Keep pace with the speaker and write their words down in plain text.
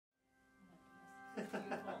Thank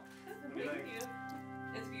you.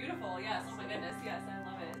 It's beautiful, yes. Oh my goodness, yes, I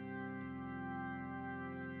love it.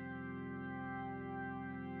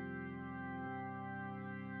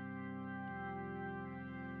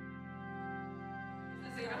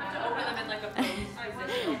 So you don't have to open them in like a position.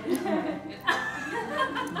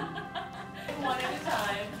 One at a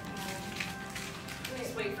time.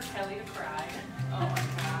 Just wait for Kelly to cry. Oh my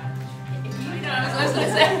gosh. If you know, I was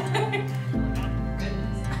gonna say.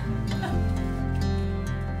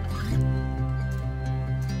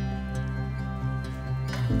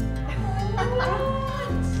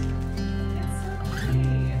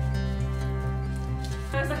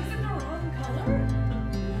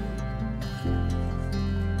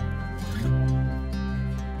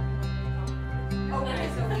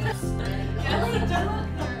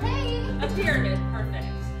 Pyramid, perfect.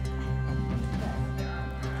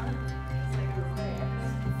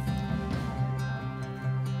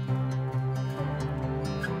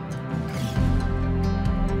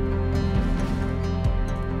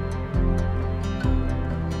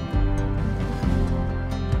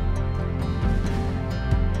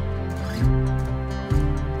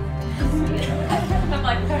 I'm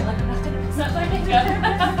like, sorry, like I'm not 100% my makeup.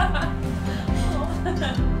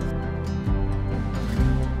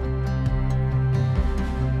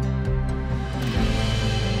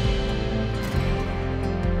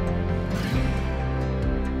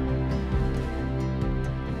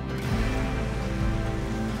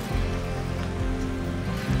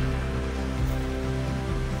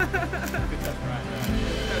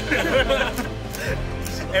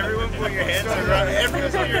 Everyone put your hands around.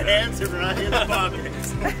 Everyone put your hands around your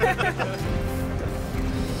pockets.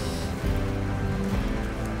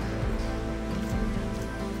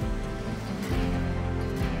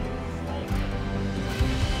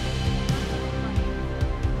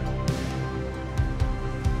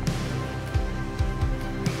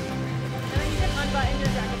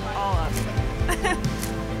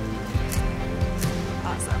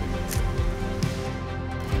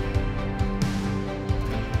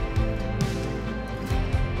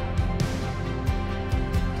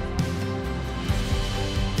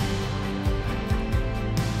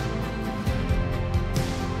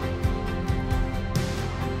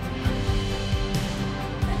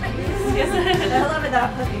 I love it that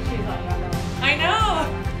I'm putting shoes on. I know!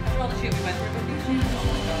 After all the shoot we went through with these shoes. Oh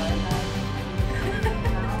my god.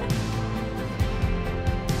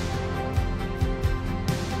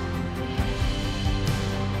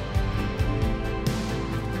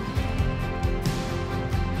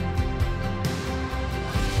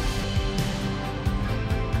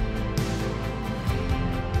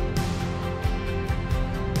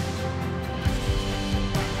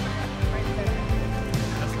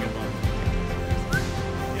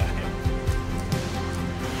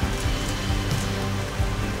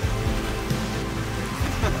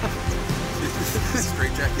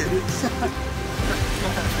 Straight jacket.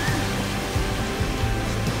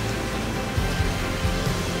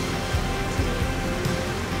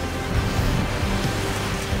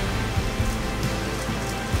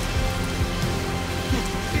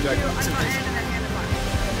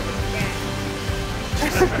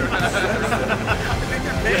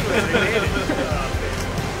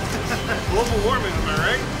 Global warming, am I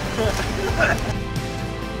right?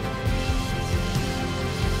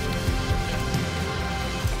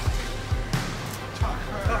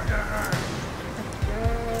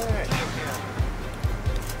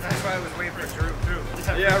 That's why I was waiting for Drew too.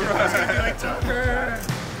 Yeah, right. Tucker.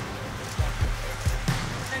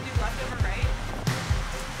 Should I do left over right?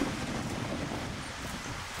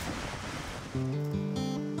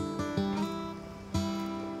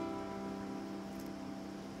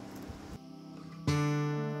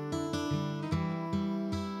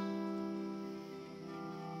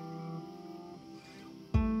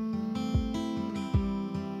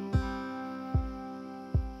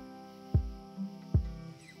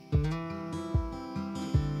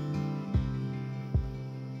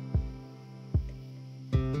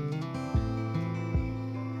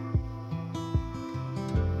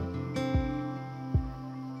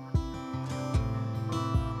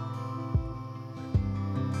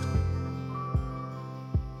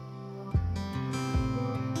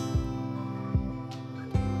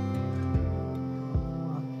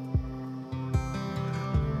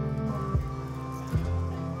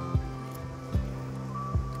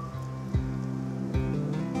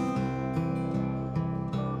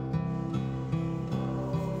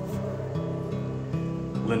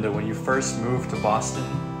 Linda, when you first moved to Boston,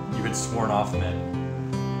 you had sworn off men.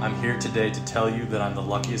 I'm here today to tell you that I'm the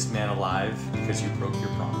luckiest man alive because you broke your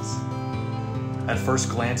promise. At first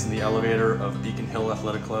glance in the elevator of Beacon Hill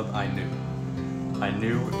Athletic Club, I knew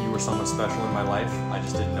you were someone special in my life. I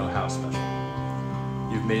just didn't know how special.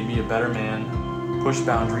 You've made me a better man, pushed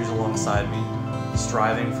boundaries alongside me,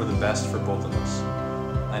 striving for the best for both of us.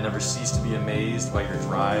 I never cease to be amazed by your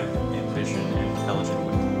drive, ambition, and intelligent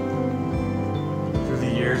wit. Through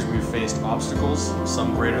the years, we've faced obstacles,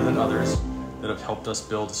 some greater than others, that have helped us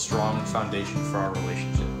build a strong foundation for our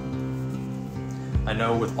relationship. I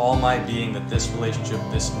know with all my being that this relationship,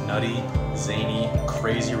 this nutty, zany,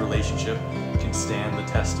 crazy relationship, can stand the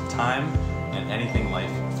test of time and anything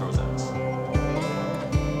life throws at us.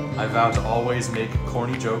 I vow to always make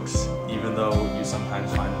corny jokes, even though you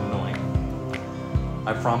sometimes find them annoying.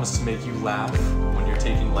 I promise to make you laugh when you're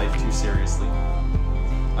taking life too seriously.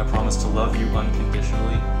 I promise to love you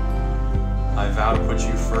unconditionally. I vow to put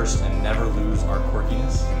you first and never lose our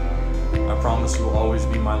quirkiness. I promise you will always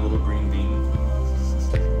be my little green bean.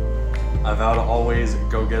 I vow to always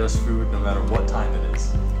go get us food no matter what time it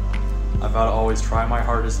is. I vow to always try my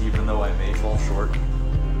hardest even though I may fall short.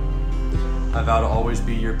 I vow to always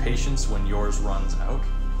be your patience when yours runs out.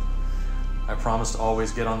 I promise to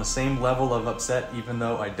always get on the same level of upset even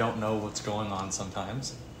though I don't know what's going on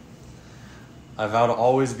sometimes. I vow to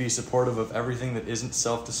always be supportive of everything that isn't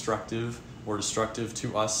self-destructive or destructive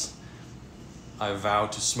to us. I vow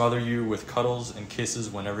to smother you with cuddles and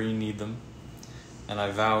kisses whenever you need them. And I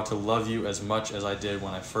vow to love you as much as I did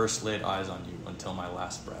when I first laid eyes on you until my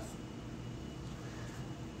last breath.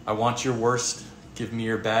 I want your worst. Give me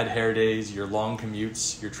your bad hair days, your long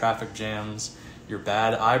commutes, your traffic jams, your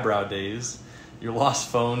bad eyebrow days, your lost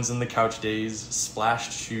phones and the couch days,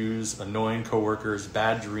 splashed shoes, annoying coworkers,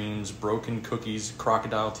 bad dreams, broken cookies,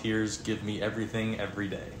 crocodile tears. Give me everything every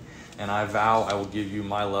day. And I vow I will give you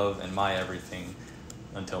my love and my everything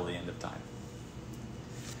until the end of time.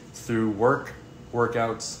 Through work,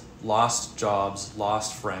 workouts, lost jobs,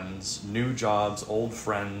 lost friends, new jobs, old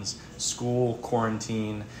friends, school,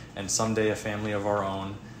 quarantine, and someday a family of our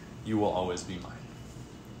own, you will always be mine.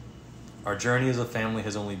 Our journey as a family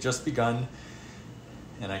has only just begun,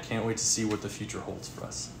 and I can't wait to see what the future holds for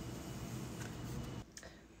us.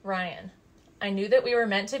 Ryan, I knew that we were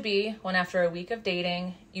meant to be when after a week of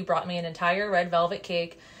dating, you brought me an entire red velvet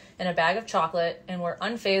cake and a bag of chocolate and were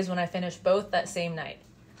unfazed when I finished both that same night.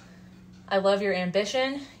 I love your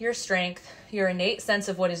ambition, your strength, your innate sense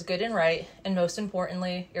of what is good and right, and most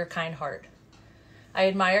importantly, your kind heart. I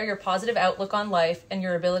admire your positive outlook on life and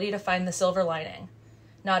your ability to find the silver lining.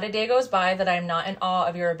 Not a day goes by that I am not in awe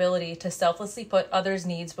of your ability to selflessly put others'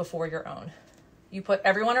 needs before your own. You put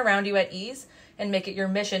everyone around you at ease and make it your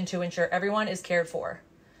mission to ensure everyone is cared for.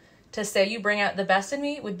 To say you bring out the best in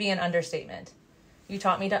me would be an understatement. You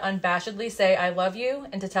taught me to unabashedly say I love you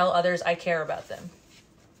and to tell others I care about them.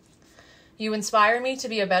 You inspire me to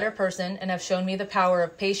be a better person and have shown me the power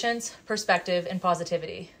of patience, perspective, and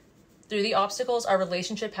positivity. Through the obstacles our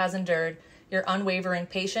relationship has endured, your unwavering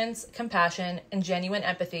patience, compassion, and genuine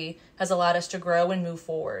empathy has allowed us to grow and move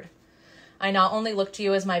forward. I not only look to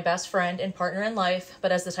you as my best friend and partner in life,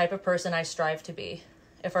 but as the type of person I strive to be.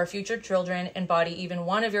 If our future children embody even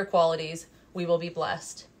one of your qualities, we will be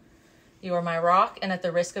blessed. You are my rock, and at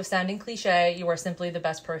the risk of sounding cliche, you are simply the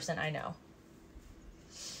best person I know.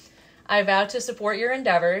 I vow to support your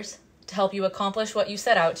endeavors, to help you accomplish what you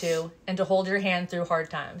set out to, and to hold your hand through hard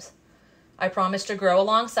times. I promise to grow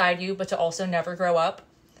alongside you, but to also never grow up.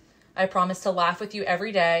 I promise to laugh with you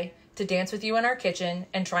every day, to dance with you in our kitchen,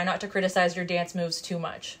 and try not to criticize your dance moves too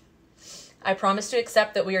much. I promise to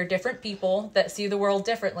accept that we are different people that see the world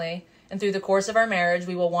differently, and through the course of our marriage,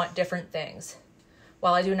 we will want different things.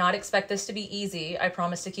 While I do not expect this to be easy, I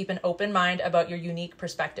promise to keep an open mind about your unique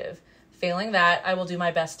perspective. Failing that, I will do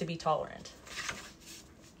my best to be tolerant.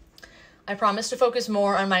 I promise to focus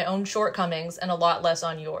more on my own shortcomings and a lot less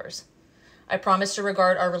on yours. I promise to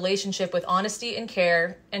regard our relationship with honesty and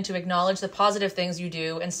care and to acknowledge the positive things you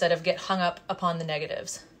do instead of get hung up upon the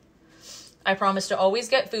negatives. I promise to always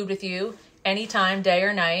get food with you, anytime, day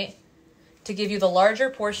or night, to give you the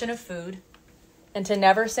larger portion of food, and to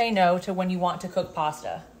never say no to when you want to cook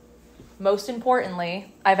pasta. Most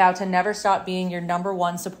importantly, I vow to never stop being your number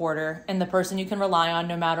one supporter and the person you can rely on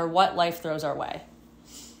no matter what life throws our way.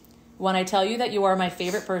 When I tell you that you are my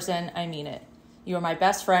favorite person, I mean it. You are my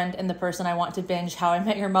best friend and the person I want to binge How I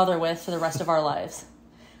Met Your Mother with for the rest of our lives.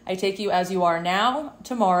 I take you as you are now,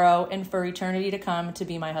 tomorrow, and for eternity to come to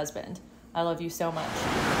be my husband. I love you so much.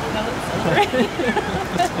 Now let's celebrate.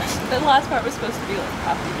 The last part was supposed to be like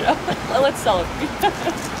happy, you know? Let's celebrate.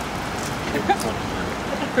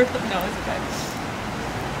 No, it's okay.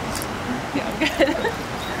 Yeah, I'm good.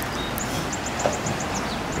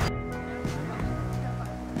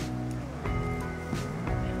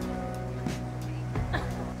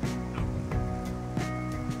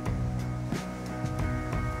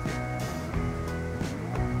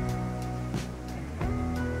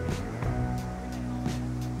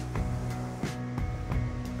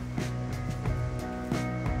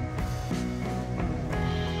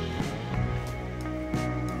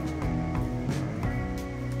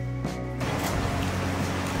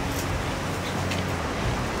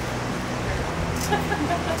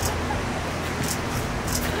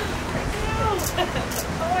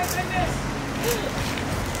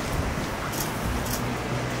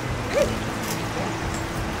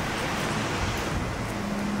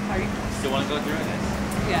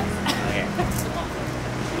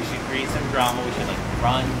 drama, we should like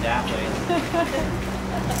run that way.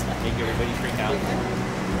 Make everybody freak out.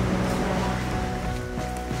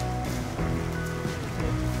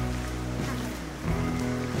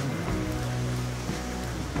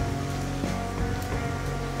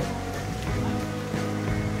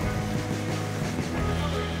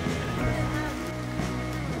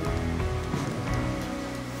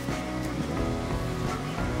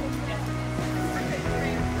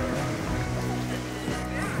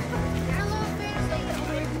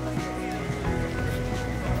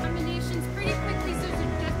 Combinations pretty quickly, so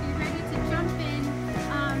just be ready to jump in,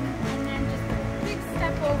 and then just a big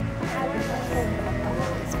step over.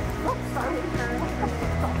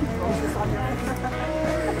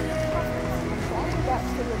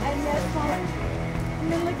 And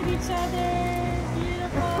then look at each other.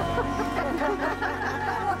 Beautiful.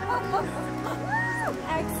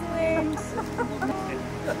 Excellent.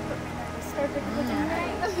 Perfect. Looking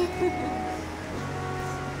right.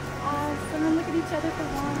 Awesome. And look at each other for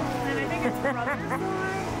one. And I think it's brother's side.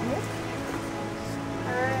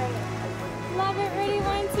 Alright. Love it. Ready? 1,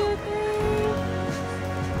 2, 3.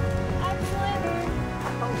 Excellent.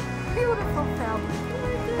 Beautiful family.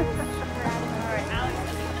 Alright, Alex.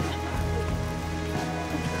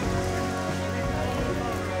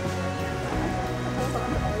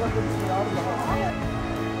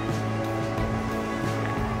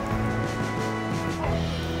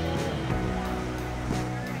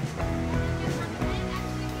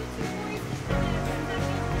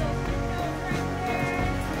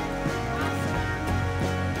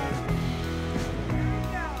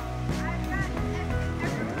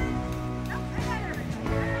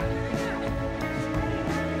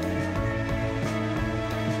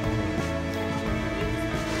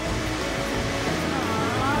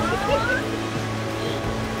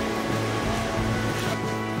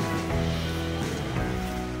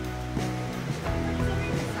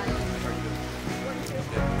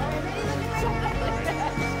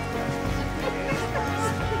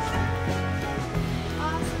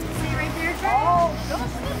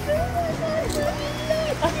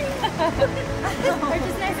 We're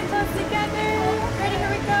just nice and close together. Ready? Here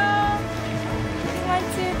we go. 1,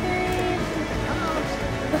 2, 3.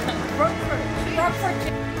 Rockford.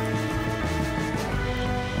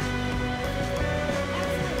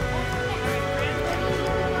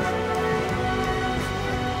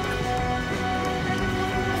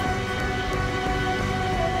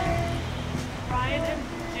 Ryan and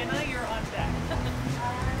Ginna, you're on deck.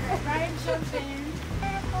 Ryan, jump in.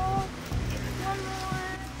 Careful. One more.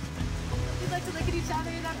 If you'd like to look at each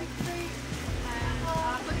other, that'd be great.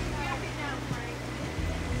 Look at me right now, Frank.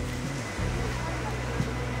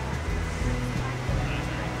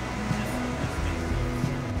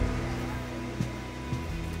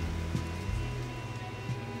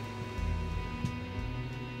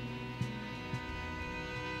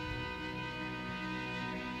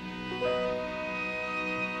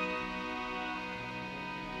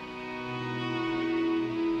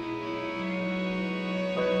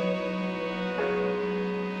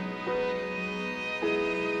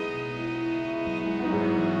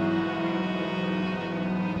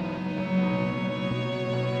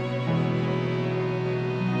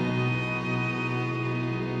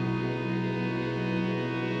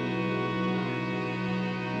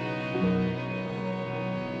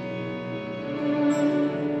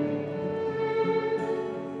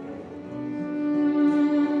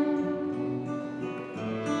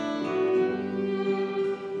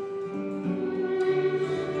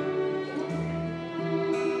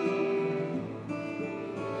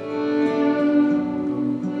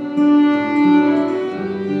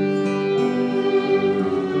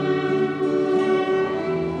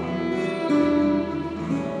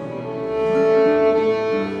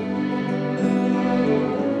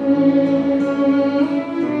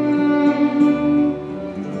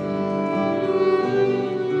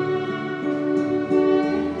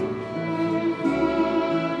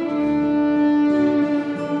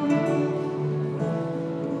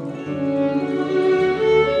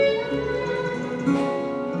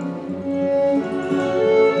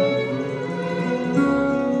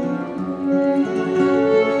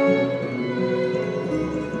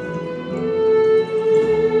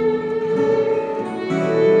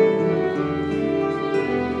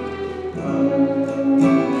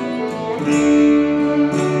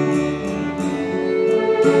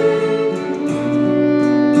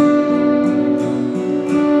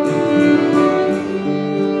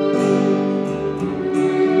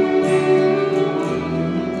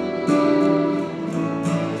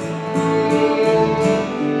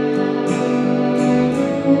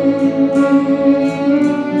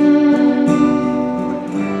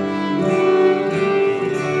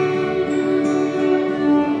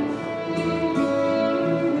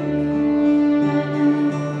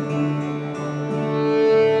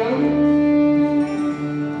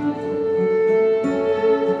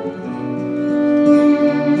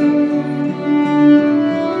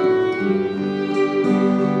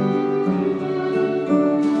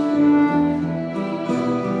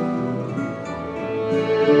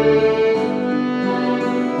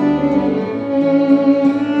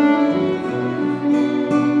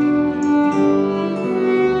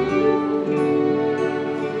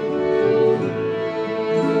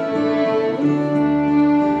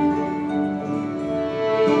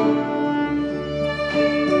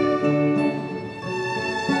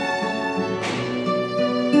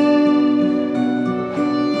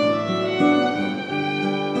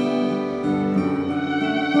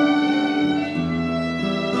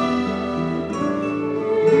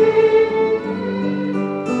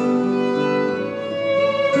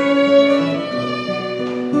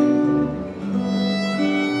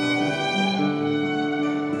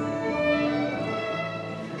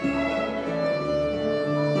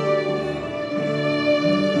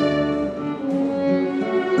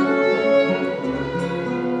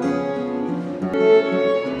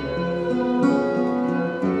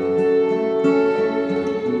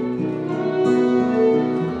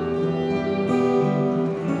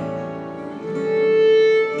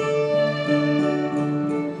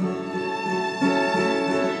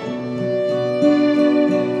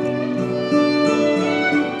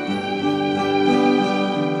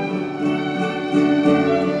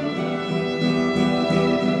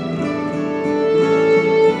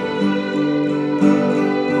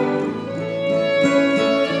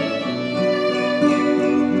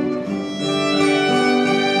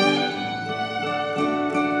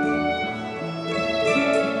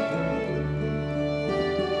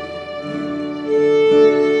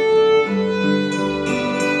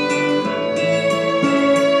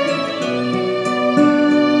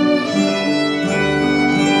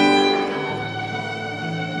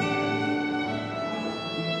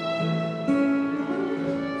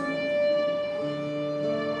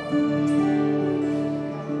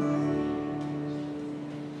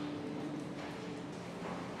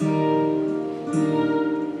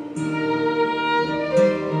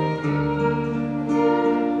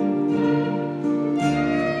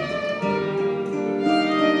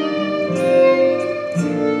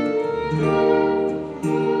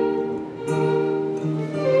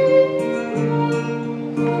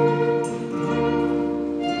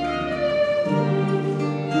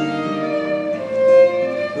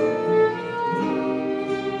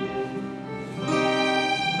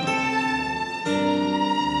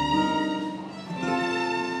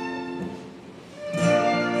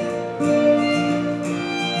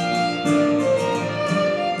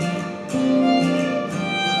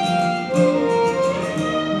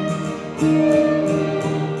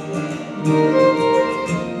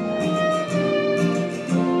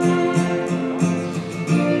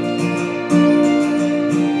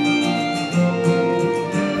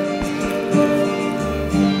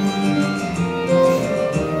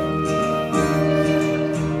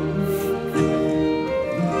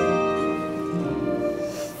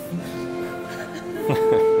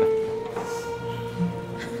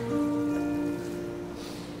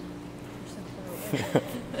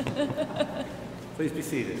 Please be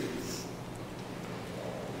seated.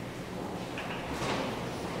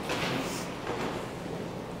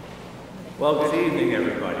 Well, good evening,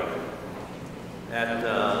 everybody. At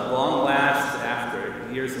long last, after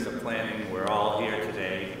years in the planning, we're all here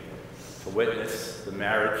today to witness the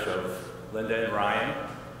marriage of Linda and Ryan.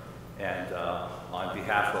 And on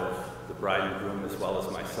behalf of the bride and groom, as well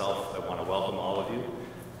as myself, I want to welcome all of you.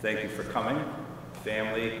 Thank you for coming,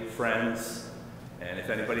 family, friends, and if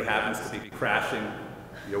anybody happens to be crashing,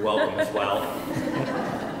 you're welcome as well.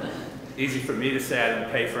 Easy for me to say I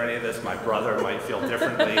didn't pay for any of this. My brother might feel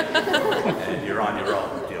differently, and you're on your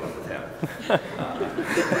own dealing with him.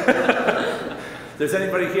 If there's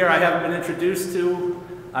anybody here I haven't been introduced to,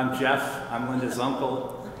 I'm Jeff. I'm Linda's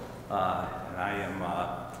uncle, and I am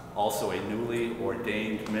also a newly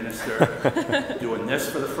ordained minister doing this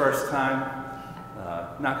for the first time.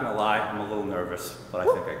 Not gonna lie, I'm a little nervous, but I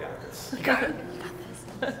think I got this. You got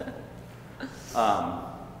this.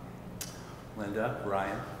 Linda,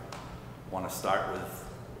 Ryan, want to start with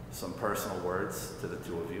some personal words to the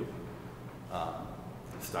two of you.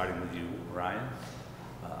 Starting with you, Ryan.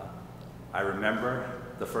 I remember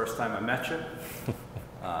the first time I met you,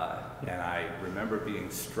 and I remember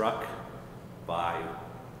being struck by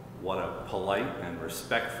what a polite and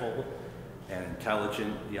respectful and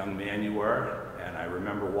intelligent young man you were, and I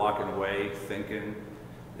remember walking away thinking,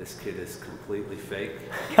 this kid is completely fake.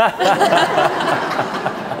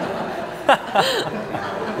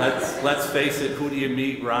 Let's face it, who do you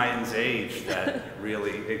meet Ryan's age that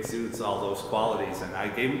really exudes all those qualities? And I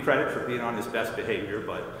gave him credit for being on his best behavior,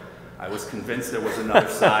 but I was convinced there was another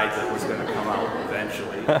side that was going to come out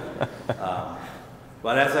eventually.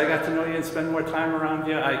 But as I got to know you and spend more time around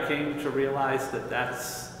you, I came to realize that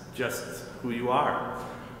that's just who you are.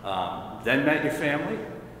 Then met your family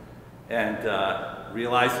and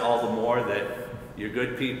realized all the more that you're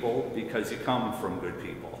good people because you come from good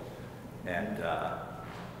people. And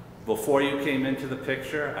before you came into the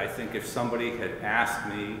picture, I think if somebody had asked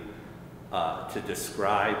me to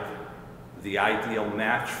describe the ideal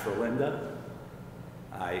match for Linda,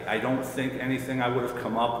 I don't think anything I would have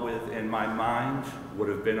come up with in my mind would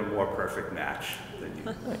have been a more perfect match than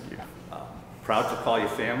you. Thank you. Proud to call you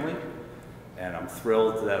family, and I'm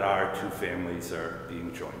thrilled that our two families are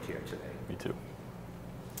being joined here today. Me too.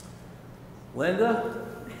 Linda,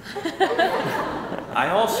 I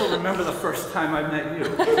also remember the first time I met you.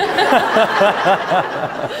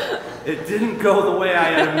 It didn't go the way I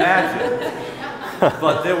had imagined,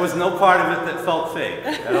 but there was no part of it that felt fake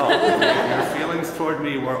at all. Your feelings toward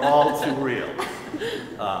me were all too real.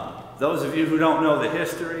 Those of you who don't know the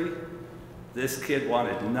history, this kid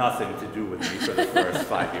wanted nothing to do with me for the first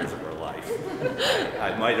 5 years of her life.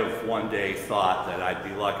 I might have one day thought that I'd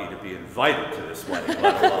be lucky to be invited to this wedding,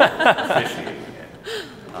 let alone officiating it.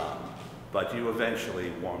 But you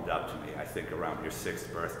eventually warmed up to me, I think around your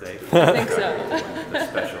 6th birthday. I think so. The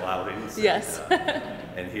special outings. Yes.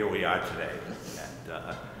 And here we are today.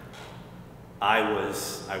 And I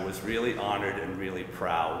was really honored and really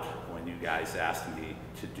proud when you guys asked me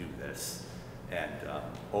to do this. And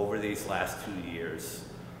over these last 2 years,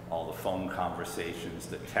 all the phone conversations,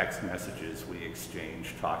 the text messages we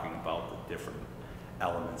exchanged talking about the different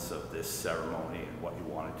elements of this ceremony and what you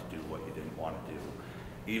wanted to do, what you didn't want to do,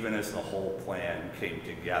 even as the whole plan came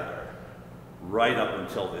together, right up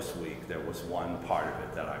until this week, there was one part of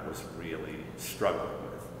it that I was really struggling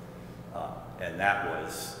with. And that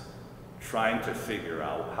was trying to figure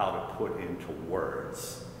out how to put into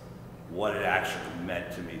words what it actually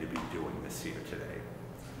meant to me to be doing this here today.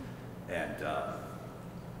 And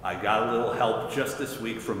I got a little help just this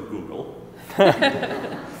week from Google.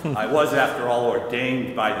 I was, after all,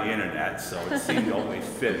 ordained by the internet, so it seemed only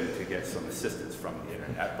fitting to get some assistance from the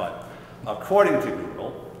internet. But according to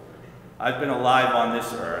Google, I've been alive on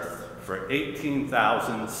this earth for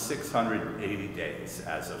 18,680 days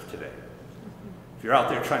as of today. If you're out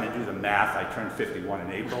there trying to do the math, I turned 51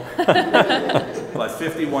 in April. But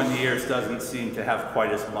 51 years doesn't seem to have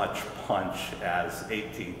quite as much punch as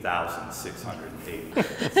 18,680 days.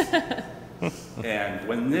 And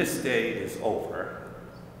when this day is over,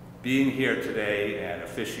 being here today and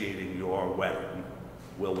officiating your wedding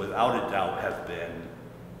will without a doubt have been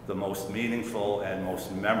the most meaningful and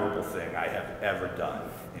most memorable thing I have ever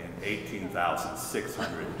done in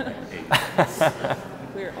 18,680 days.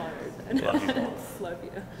 We're honored. Love you both. Love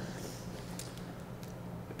you.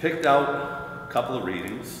 I picked out a couple of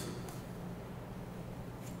readings.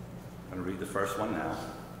 I'm going to read the first one now.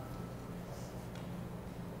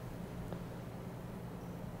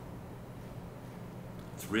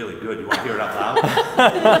 It's really good. You want to hear it out loud?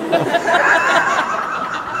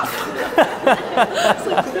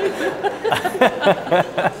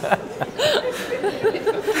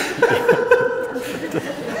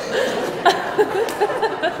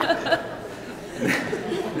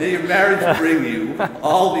 May your marriage bring you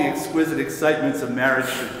all the exquisite excitements of marriage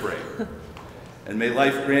should bring. And may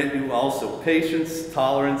life grant you also patience,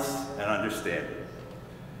 tolerance, and understanding.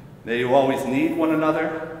 May you always need one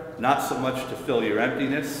another, not so much to fill your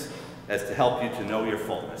emptiness as to help you to know your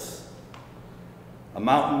fullness. A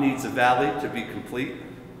mountain needs a valley to be complete.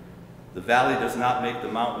 The valley does not make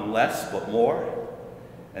the mountain less, but more.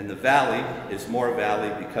 And the valley is more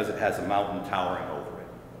valley because it has a mountain towering over it.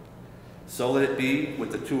 So let it be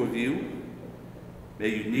with the two of you. May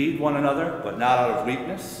you need one another, but not out of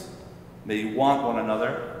weakness. May you want one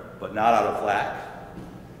another, but not out of lack.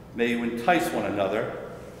 May you entice one another,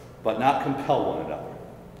 but not compel one another.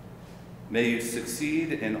 May you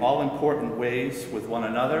succeed in all important ways with one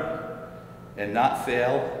another and not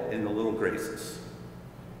fail in the little graces.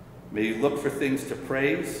 May you look for things to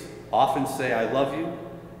praise, often say I love you,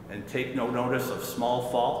 and take no notice of small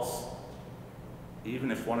faults,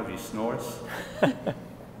 even if one of you snores. I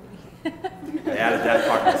added that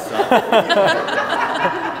part myself.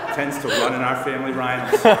 Tends to run in our family, Ryan,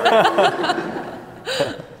 I'm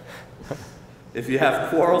sorry. If you have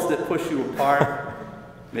quarrels that push you apart,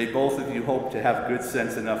 may both of you hope to have good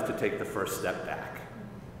sense enough to take the first step back.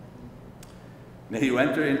 May you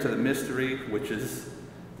enter into the mystery, which is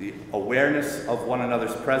the awareness of one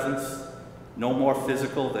another's presence, no more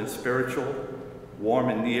physical than spiritual, warm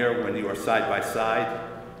and near when you are side by side,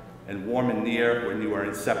 and warm and near when you are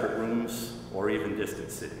in separate rooms or even distant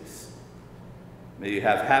cities. May you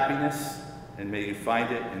have happiness, and may you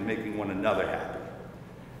find it in making one another happy.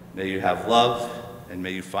 May you have love, and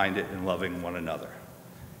may you find it in loving one another.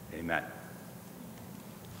 Amen.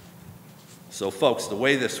 So folks, the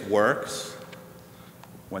way this works,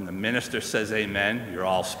 when the minister says amen, you're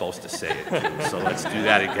all supposed to say it too. So let's do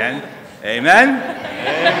that again. Amen?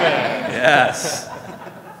 Amen. Yes.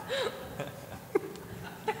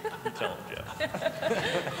 Tell him, Jeff.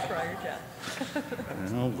 Friar Jeff.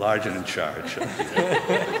 No, large and in charge.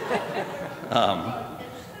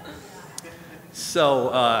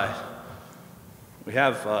 We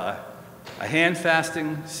have a hand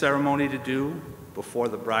fasting ceremony to do before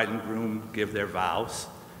the bride and groom give their vows.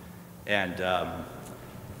 And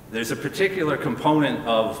there's a particular component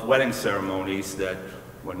of wedding ceremonies that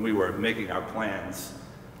when we were making our plans,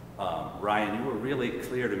 Ryan, you were really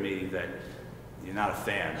clear to me that you're not a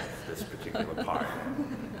fan of this particular part.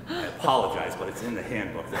 I apologize, but it's in the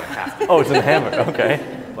handbook that I have to do. Oh, it's in the handbook, okay.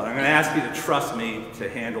 But I'm going to ask you to trust me to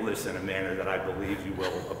handle this in a manner that I believe you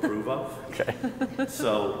will approve of. Okay.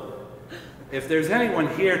 So, if there's anyone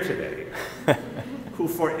here today who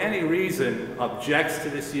for any reason objects to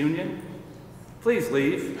this union, please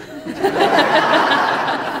leave.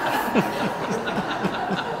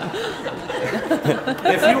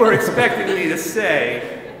 If you were expecting me to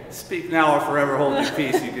say, speak now or forever hold your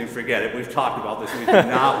peace, you can forget it. We've talked about this. We do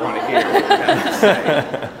not want to hear what you have to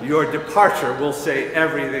say. Your departure will say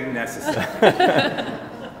everything necessary.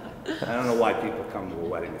 I don't know why people come to a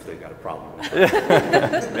wedding if they've got a problem with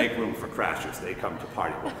it. Make room for crashers. They come to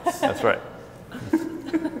party with us. That's right.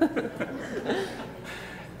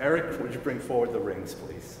 Eric, would you bring forward the rings,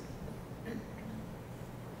 please?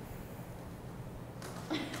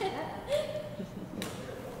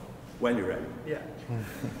 When you're ready. Yeah.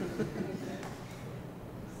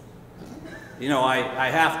 You know, I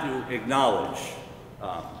have to acknowledge,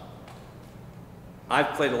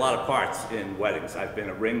 I've played a lot of parts in weddings. I've been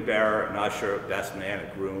a ring bearer, an usher, a best man, a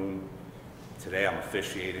groom. Today I'm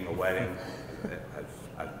officiating a wedding.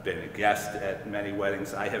 I've been a guest at many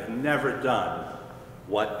weddings. I have never done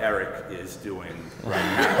what Erik is doing right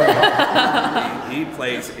now. He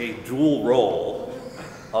plays a dual role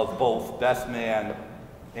of both best man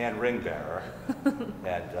and ring bearer,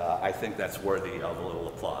 and I think that's worthy of a little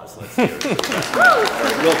applause. Let's hear it.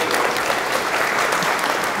 Erik Wilson.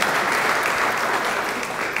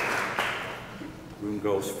 Groom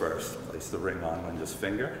goes first. Place the ring on Linda's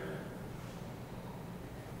finger.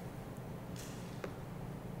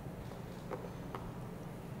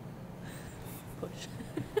 Push.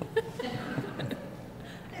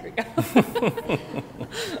 There we go.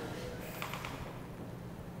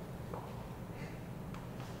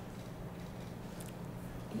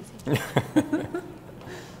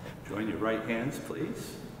 Join your right hands,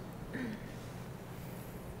 please.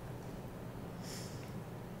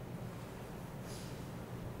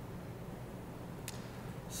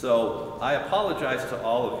 So I apologize to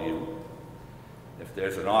all of you if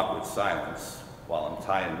there's an awkward silence while I'm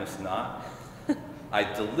tying this knot, I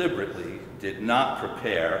deliberately did not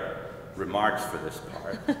prepare remarks for this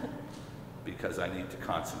part because I need to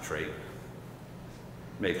concentrate,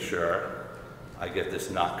 make sure I get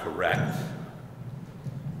this knot correct.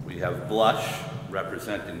 We have blush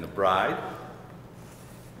representing the bride.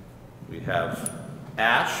 We have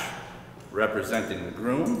ash representing the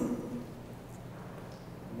groom.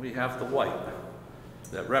 We have the white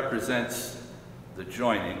that represents the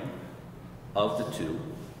joining of the two.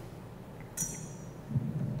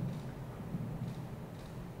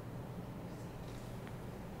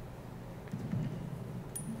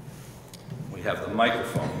 We have the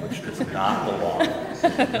microphone, which does not belong to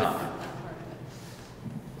the knot.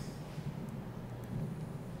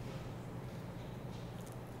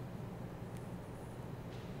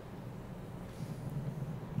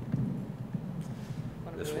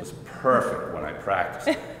 This was perfect when I practiced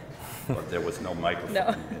it, but there was no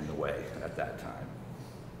microphone in the way at that time.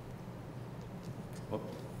 Whoop.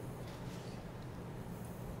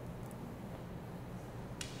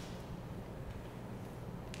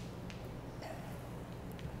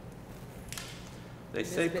 They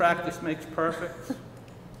say practice makes perfect.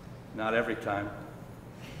 Not every time.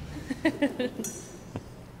 Would you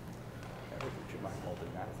mind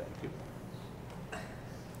holding that? Thank you.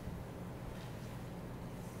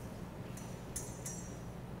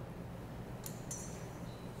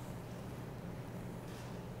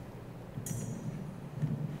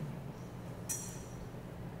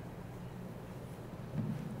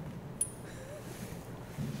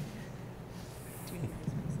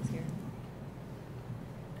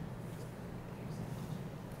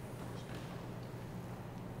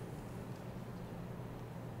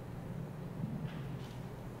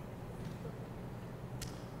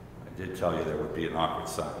 I did tell you there would be an awkward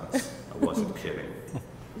silence. I wasn't kidding.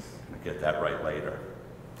 I'll get that right later.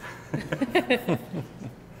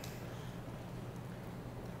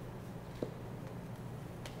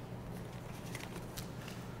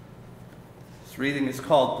 This reading is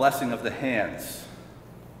called Blessing of the Hands.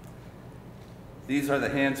 These are the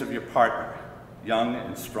hands of your partner, young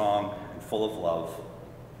and strong and full of love,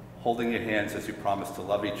 holding your hands as you promise to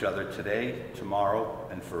love each other today, tomorrow,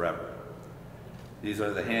 and forever. These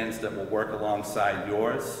are the hands that will work alongside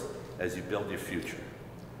yours as you build your future.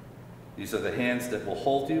 These are the hands that will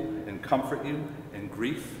hold you and comfort you in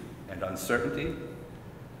grief and uncertainty.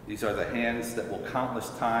 These are the hands that will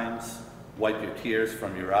countless times wipe your tears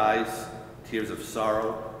from your eyes, tears of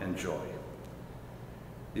sorrow and joy.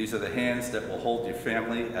 These are the hands that will hold your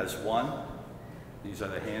family as one. These are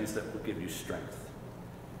the hands that will give you strength.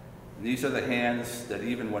 And these are the hands that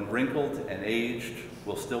even when wrinkled and aged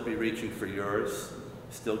will still be reaching for yours,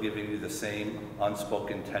 still giving you the same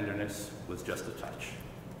unspoken tenderness with just a touch.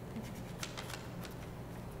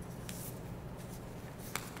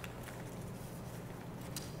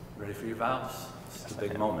 Ready for your vows? It's a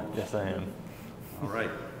big moment. Yes, I am. All right.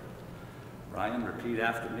 Ryan, repeat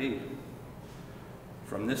after me.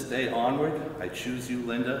 From this day onward, I choose you,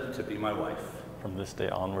 Linda, to be my wife. From this day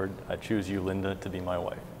onward, I choose you, Linda, to be my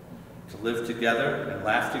wife. To live together and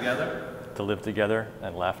laugh together. To live together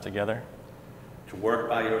and laugh together. To work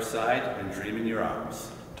by your side and dream in your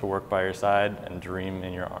arms. To work by your side and dream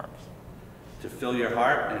in your arms. To fill your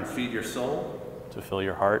heart and feed your soul. To fill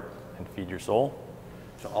your heart and feed your soul.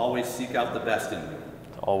 To always seek out the best in you.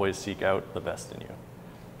 To always seek out the best in you.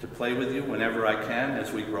 To play with you whenever I can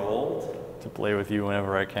as we grow old. To play with you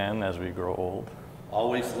whenever I can as we grow old.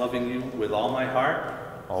 Always loving you with all my heart.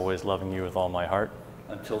 Always loving you with all my heart.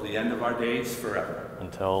 Until the end of our days forever.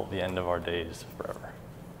 Until the end of our days forever.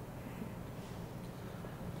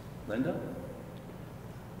 Linda,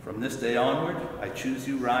 from this day onward, I choose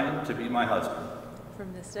you, Ryan, to be my husband.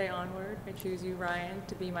 From this day onward, I choose you, Ryan,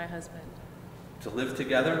 to be my husband. To live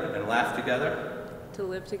together and laugh together. To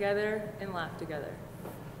live together and laugh together.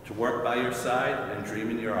 To work by your side and dream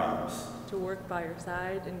in your arms. To work by your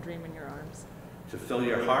side and dream in your arms. To fill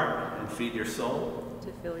your heart and feed your soul.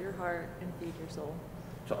 To fill your heart and feed your soul.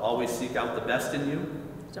 To always seek out the best in you.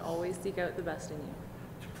 To always seek out the best in you.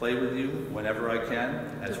 To play with you whenever I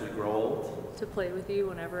can as we grow old. To play with you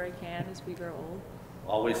whenever I can as we grow old.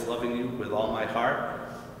 Always loving you with all my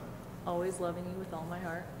heart. Always loving you with all my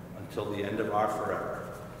heart. Until the end of our forever.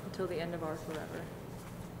 Until the end of our forever.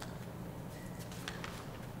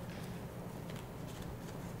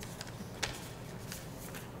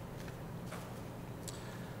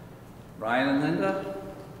 Ryan and Linda,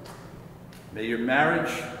 may your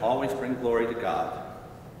marriage always bring glory to God,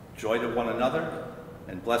 joy to one another,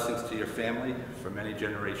 and blessings to your family for many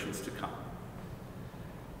generations to come.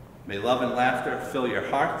 May love and laughter fill your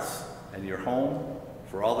hearts and your home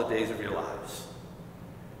for all the days of your lives.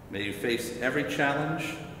 May you face every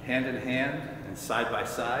challenge hand in hand and side by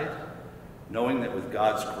side, knowing that with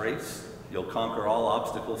God's grace, you'll conquer all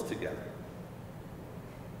obstacles together.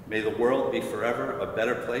 May the world be forever a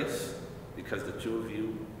better place because the two of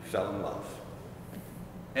you fell in love.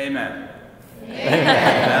 Amen.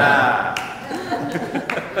 Amen.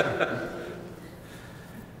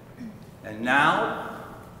 And now,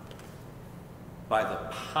 by the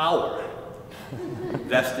power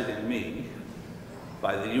vested in me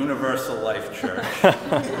by the Universal Life Church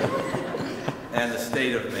and the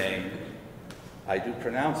state of Maine, I do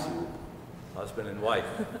pronounce you husband and wife.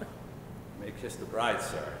 You may kiss the bride,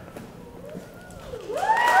 sir.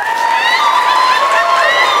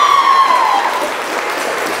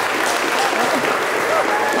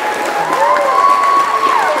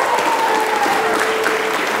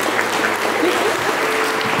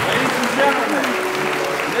 Ladies and gentlemen,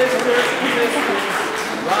 Mr. and Mrs.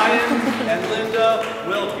 Ryan and Linda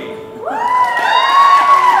Wilkie.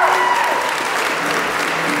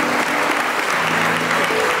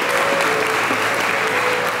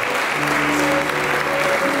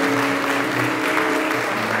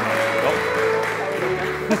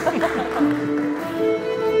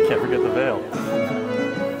 Can't forget the veil.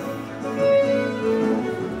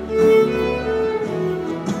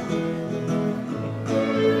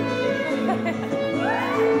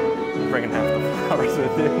 Bringing half the flowers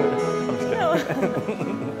with you. I'm just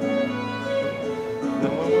kidding.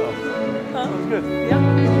 That went well. That was good. Yeah.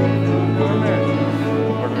 We're married.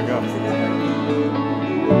 Where do we go?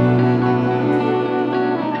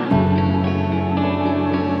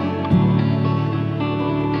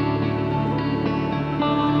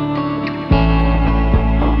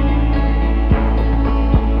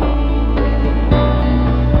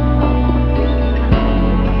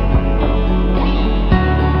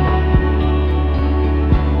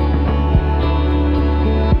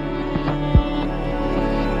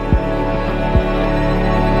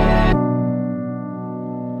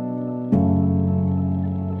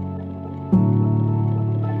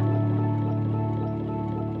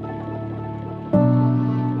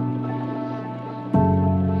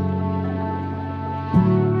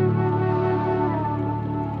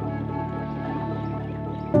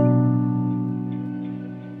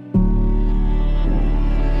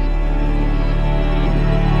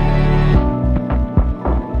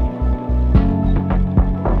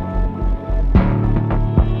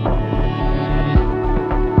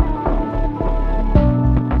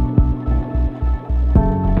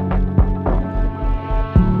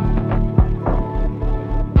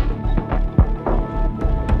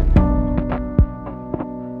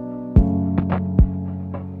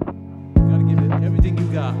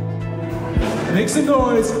 Make some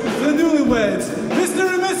noise for the newlyweds, Mr.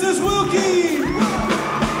 and Mrs. Wilkie!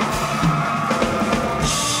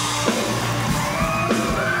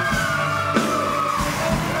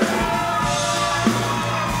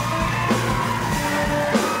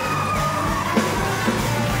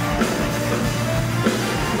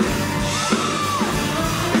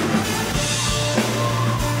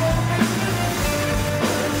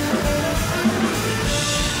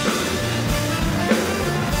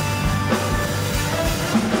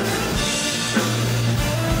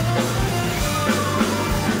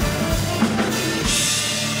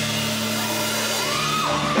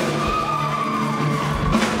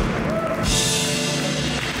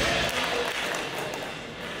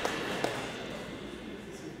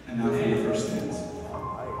 And now for your first dance.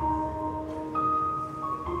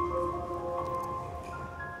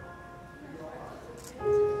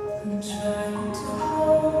 I'm trying to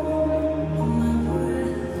hold my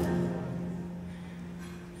breath.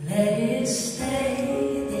 Let it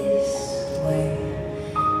stay this way.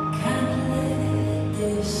 Can't let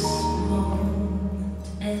this moment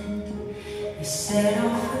end. You set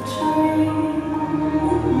off a dream.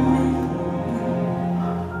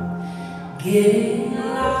 Getting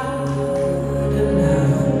louder now.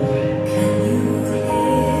 Can you hear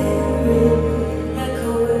it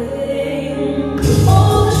echoing?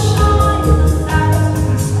 All the shine.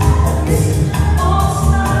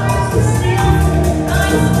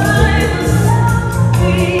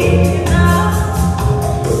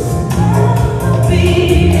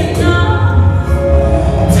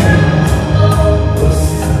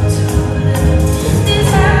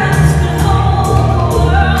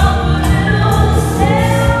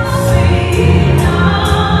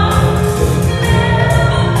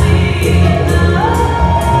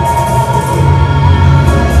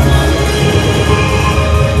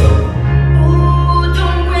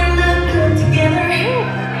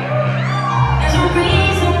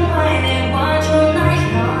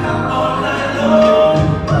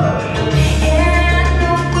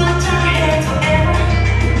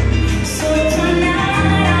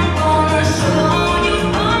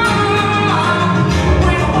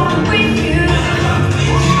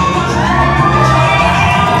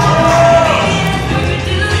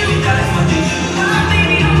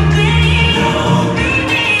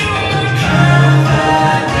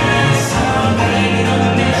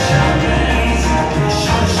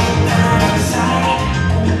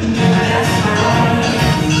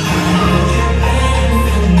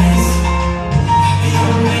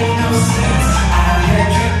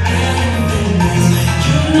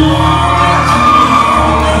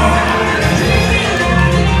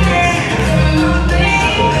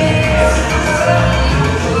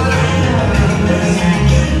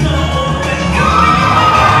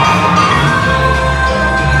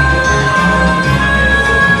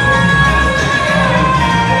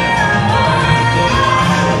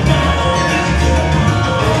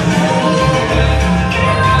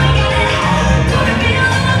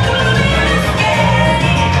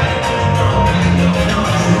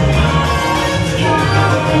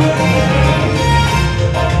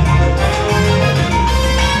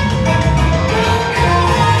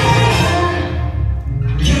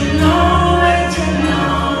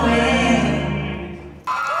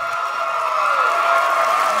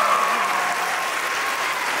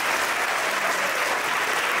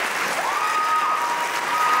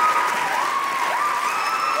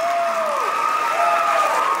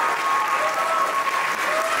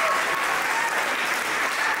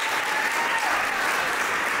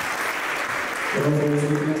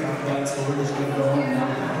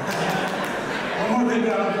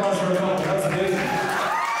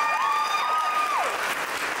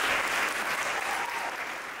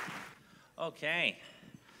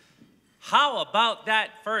 How about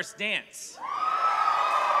that first dance?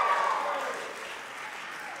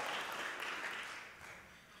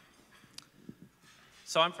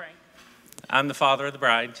 So I'm Frank. I'm the father of the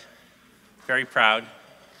bride. Very proud.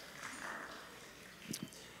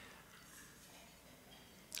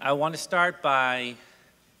 I want to start by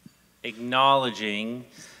acknowledging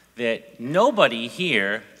that nobody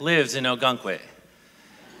here lives in Ogunquit.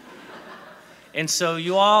 And so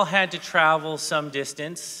you all had to travel some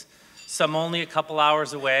distance, some only a couple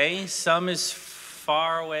hours away, some as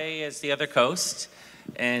far away as the other coast.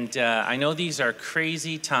 And I know these are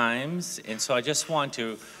crazy times, and so I just want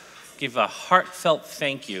to give a heartfelt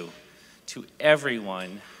thank you to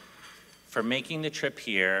everyone for making the trip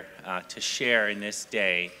here to share in this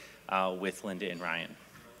day with Linda and Ryan.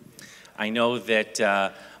 I know that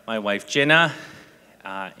my wife Ginna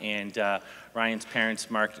and Ryan's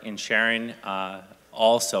parents, Mark and Sharon,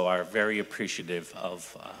 also are very appreciative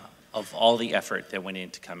of all the effort that went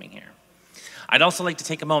into coming here. I'd also like to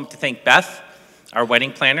take a moment to thank Beth, our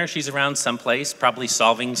wedding planner. She's around someplace, probably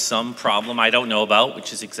solving some problem I don't know about,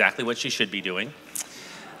 which is exactly what she should be doing.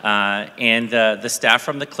 And the staff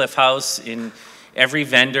from the Cliff House, in every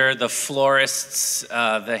vendor, the florists,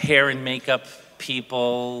 the hair and makeup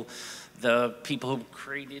people, the people who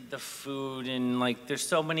created the food, and like there's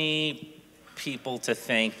so many people to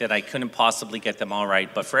thank that I couldn't possibly get them all right.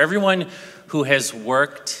 But for everyone who has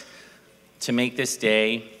worked to make this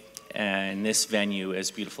day and this venue as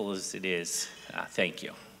beautiful as it is, thank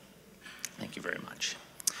you. Thank you very much.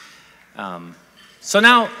 So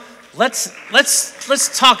now let's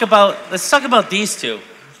talk about these two,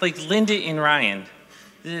 like Linda and Ryan.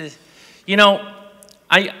 You know,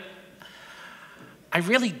 I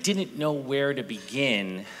really didn't know where to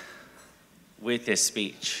begin with this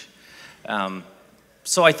speech.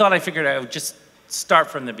 So I figured I would just start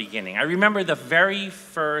from the beginning. I remember the very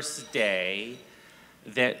first day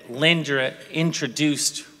that Linda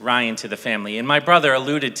introduced Ryan to the family, and my brother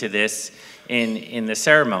alluded to this in the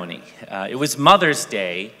ceremony. It was Mother's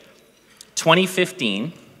Day,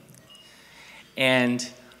 2015, and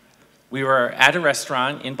we were at a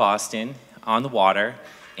restaurant in Boston on the water,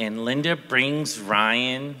 and Linda brings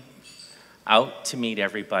Ryan out to meet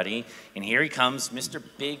everybody, and here he comes, Mr.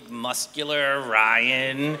 Big Muscular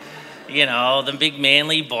Ryan, you know, the big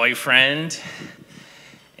manly boyfriend.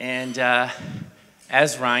 And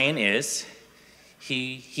as Ryan is,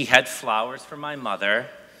 he had flowers for my mother.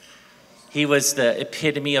 He was the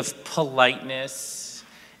epitome of politeness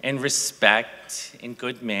and respect and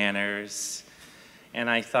good manners. And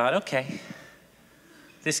I thought, okay,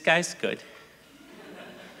 this guy's good.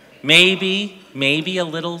 Maybe a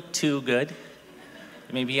little too good.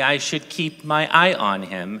 Maybe I should keep my eye on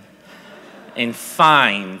him and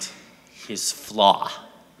find his flaw.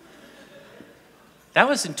 That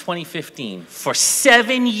was in 2015. For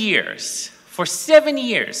 7 years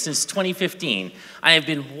since 2015, I have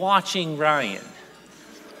been watching Ryan,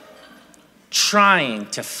 trying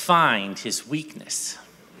to find his weakness.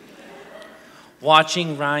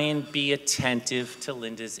 Watching Ryan be attentive to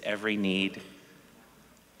Linda's every need.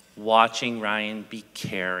 Watching Ryan be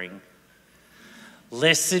caring.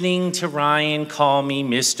 Listening to Ryan call me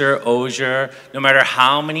Mr. Osier, no matter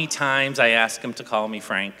how many times I ask him to call me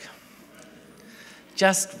Frank.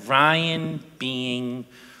 Just Ryan being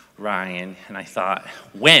Ryan. And I thought,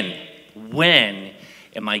 when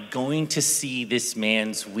am I going to see this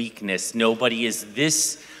man's weakness? Nobody is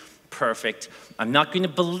this perfect. I'm not going to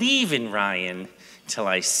believe in Ryan until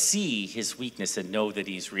I see his weakness and know that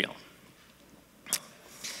he's real.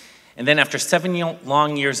 And then after 7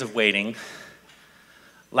 long years of waiting,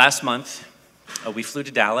 last month, we flew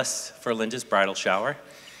to Dallas for Linda's bridal shower.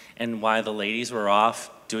 And while the ladies were off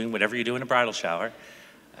doing whatever you do in a bridal shower,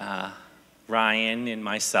 Ryan and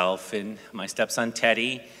myself and my stepson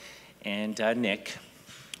Teddy and Nick,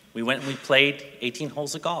 we went and we played 18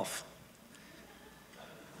 holes of golf.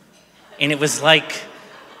 And it was like,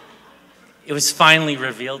 it was finally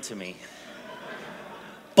revealed to me.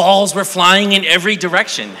 Balls were flying in every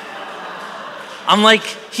direction. I'm like,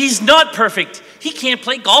 he's not perfect. He can't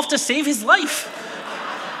play golf to save his life.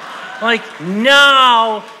 Like,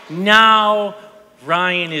 now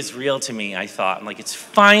Ryan is real to me, I thought. I'm like, it's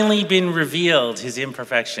finally been revealed, his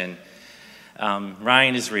imperfection.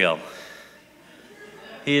 Ryan is real.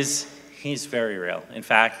 He's very real. In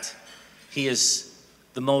fact, he is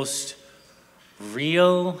the most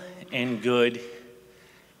real and good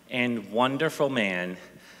and wonderful man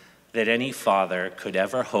that any father could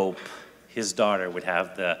ever hope his daughter would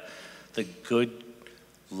have the good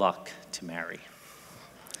luck to marry.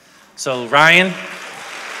 So Ryan,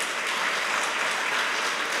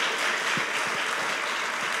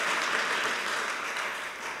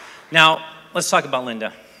 Now, let's talk about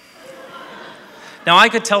Linda. Now, I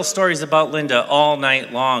could tell stories about Linda all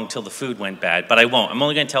night long till the food went bad, but I won't. I'm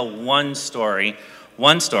only going to tell one story,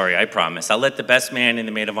 I promise. I'll let the best man in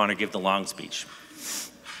the maid of honor give the long speech.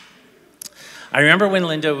 I remember when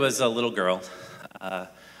Linda was a little girl, a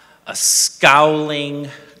scowling,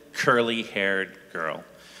 curly-haired girl.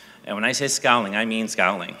 And when I say scowling, I mean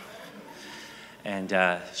scowling.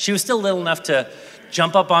 And she was still little enough to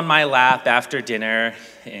jump up on my lap after dinner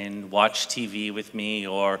and watch TV with me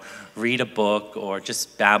or read a book or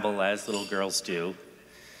just babble as little girls do.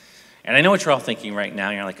 And I know what you're all thinking right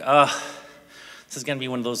now. You're like, oh, this is going to be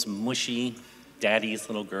one of those mushy daddy's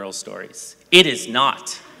little girl stories. It is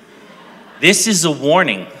not. This is a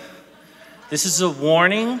warning. This is a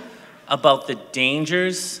warning about the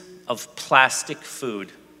dangers of plastic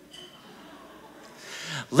food.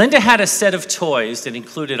 Linda had a set of toys that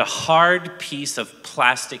included a hard piece of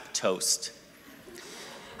plastic toast.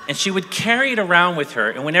 And she would carry it around with her,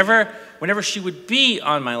 and whenever she would be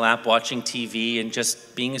on my lap watching TV and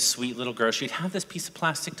just being a sweet little girl, she'd have this piece of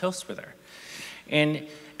plastic toast with her. And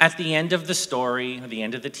at the end of the story, or the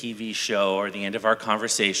end of the TV show, or the end of our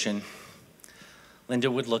conversation, Linda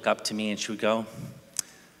would look up to me and she would go,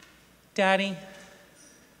 "Daddy,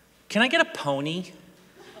 can I get a pony?"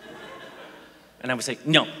 And I would say,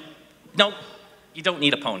 no, you don't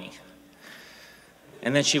need a pony.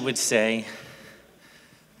 And then she would say,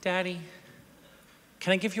 "Daddy,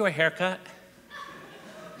 can I give you a haircut?"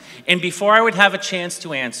 And before I would have a chance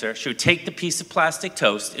to answer, she would take the piece of plastic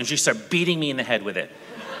toast and she'd start beating me in the head with it.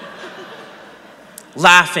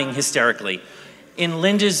 Laughing hysterically. In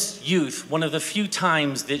Linda's youth, one of the few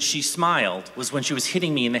times that she smiled was when she was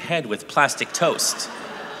hitting me in the head with plastic toast.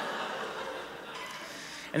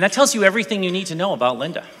 And that tells you everything you need to know about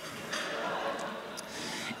Linda.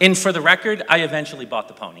 And for the record, I eventually bought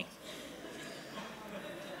the pony.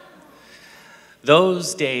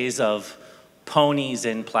 Those days of ponies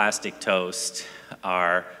and plastic toast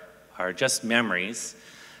are just memories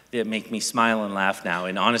that make me smile and laugh now.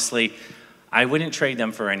 And honestly, I wouldn't trade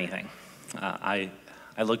them for anything. I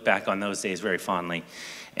look back on those days very fondly.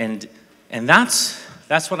 And that's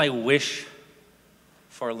what I wish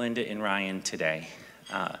for Linda and Ryan today.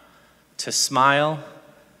 To smile,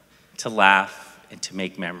 to laugh, and to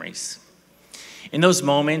make memories. In those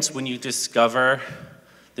moments when you discover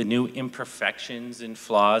the new imperfections and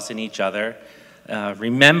flaws in each other,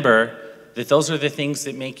 remember that those are the things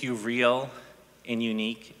that make you real and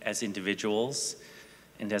unique as individuals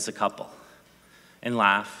and as a couple. And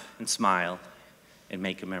laugh and smile and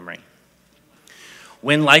make a memory.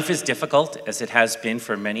 When life is difficult, as it has been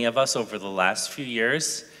for many of us over the last few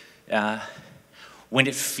years, when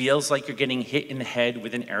it feels like you're getting hit in the head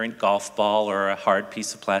with an errant golf ball or a hard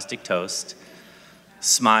piece of plastic toast,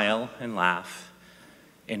 smile and laugh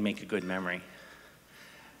and make a good memory.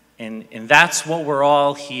 And that's what we're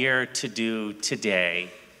all here to do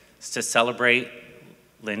today, is to celebrate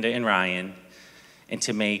Linda and Ryan and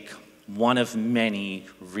to make one of many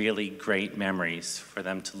really great memories for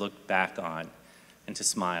them to look back on and to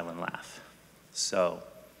smile and laugh. So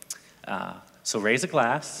raise a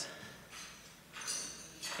glass.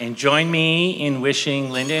 And join me in wishing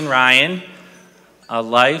Linda and Ryan a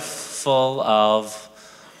life full of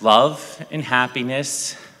love and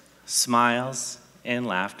happiness, smiles and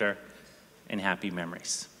laughter, and happy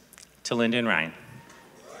memories. To Linda and Ryan.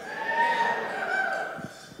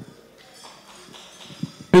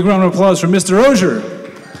 Big round of applause for Mr. Osier.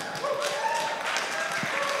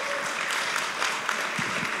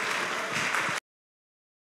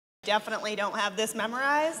 Definitely don't have this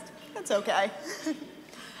memorized. That's okay.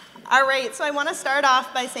 All right, so I want to start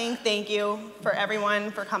off by saying thank you for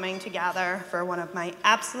everyone for coming together for one of my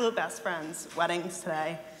absolute best friends' weddings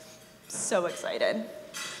today. So excited.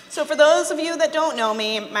 So for those of you that don't know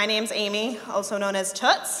me, my name's Amy, also known as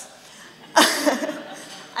Toots.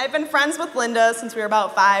 I've been friends with Linda since we were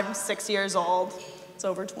about 5, 6 years old. It's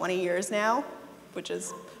over 20 years now, which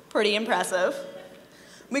is pretty impressive.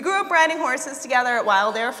 We grew up riding horses together at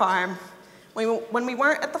Wild Air Farm. When we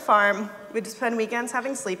weren't at the farm, we'd spend weekends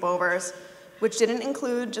having sleepovers, which didn't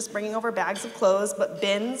include just bringing over bags of clothes, but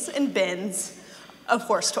bins and bins of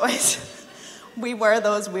horse toys. We were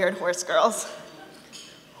those weird horse girls.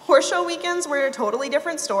 Horse show weekends were a totally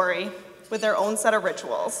different story with their own set of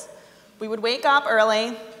rituals. We would wake up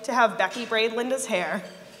early to have Becky braid Linda's hair.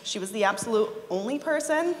 She was the absolute only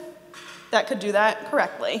person that could do that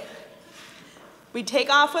correctly. We'd take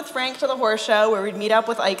off with Frank to the horse show where we'd meet up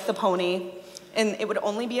with Ike the pony, and it would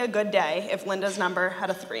only be a good day if Linda's number had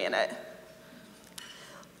a 3 in it.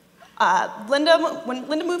 When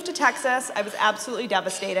Linda moved to Texas, I was absolutely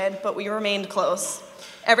devastated, but we remained close.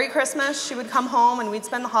 Every Christmas, she would come home and we'd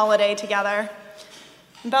spend the holiday together.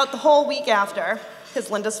 About the whole week after, because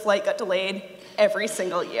Linda's flight got delayed every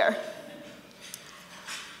single year.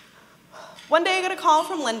 One day I got a call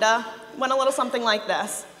from Linda, went a little something like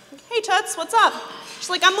this. Hey Toots, what's up? She's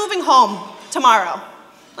like, I'm moving home tomorrow.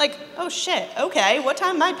 Like, oh shit, okay, what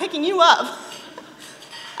time am I picking you up?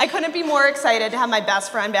 I couldn't be more excited to have my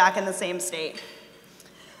best friend back in the same state.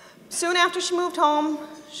 Soon after she moved home,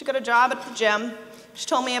 she got a job at the gym. She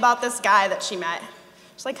told me about this guy that she met.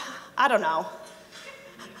 She's like, I don't know.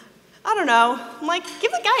 I'm like,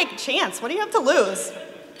 give the guy a chance. What do you have to lose?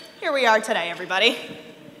 Here we are today, everybody.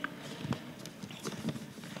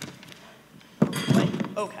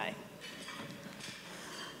 Okay.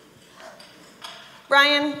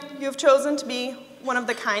 Ryan, you have chosen to be one of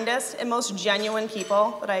the kindest and most genuine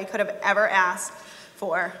people that I could have ever asked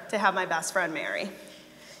for to have my best friend marry.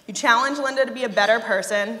 You challenge Linda to be a better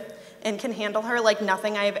person and can handle her like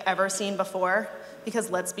nothing I have ever seen before,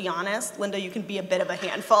 because let's be honest, Linda, you can be a bit of a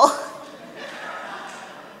handful.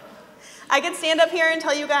 I could stand up here and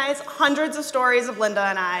tell you guys hundreds of stories of Linda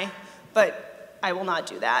and I, but I will not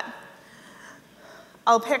do that.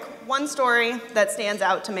 I'll pick one story that stands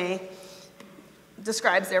out to me,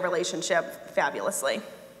 describes their relationship fabulously.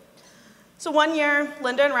 So one year,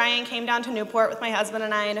 Linda and Ryan came down to Newport with my husband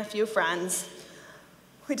and I and a few friends.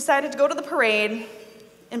 We decided to go to the parade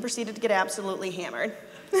and proceeded to get absolutely hammered.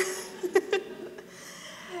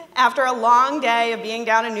 After a long day of being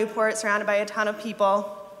down in Newport surrounded by a ton of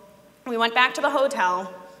people, we went back to the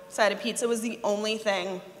hotel, decided pizza was the only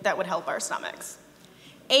thing that would help our stomachs.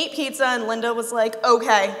 Ate pizza and Linda was like,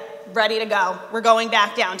 okay, ready to go. We're going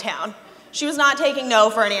back downtown. She was not taking no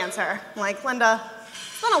for an answer. I'm like, Linda,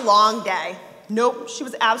 it's been a long day. Nope, she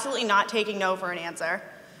was absolutely not taking no for an answer.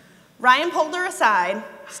 Ryan pulled her aside,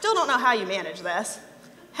 still don't know how you manage this,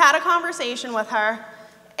 had a conversation with her,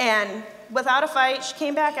 and without a fight, she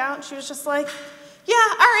came back out and she was just like, yeah,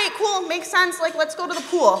 all right, cool, makes sense, like, let's go to the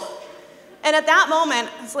pool. And at that moment,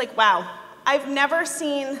 it's like, wow, I've never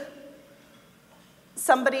seen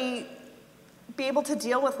somebody be able to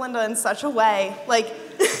deal with Linda in such a way. Like,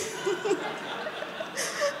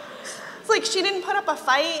 it's like she didn't put up a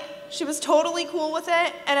fight. She was totally cool with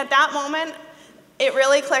it. And at that moment, it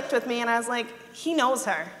really clicked with me. And I was like, he knows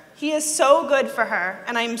her. He is so good for her.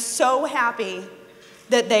 And I'm so happy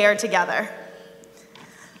that they are together.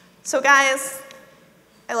 So guys,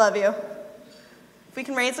 I love you. If we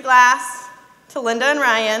can raise a glass to Linda and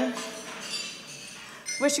Ryan.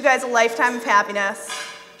 Wish you guys a lifetime of happiness.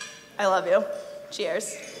 I love you.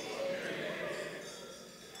 Cheers.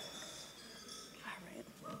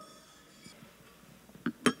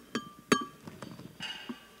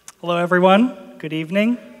 Hello, everyone. Good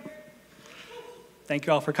evening. Thank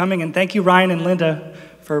you all for coming, and thank you, Ryan and Linda,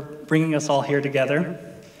 for bringing us all here together.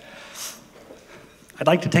 I'd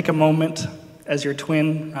like to take a moment as your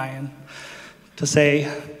twin, Ryan, to say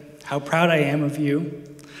how proud I am of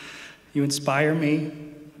you. You inspire me.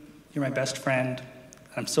 You're my best friend.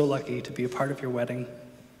 I'm so lucky to be a part of your wedding.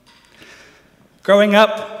 Growing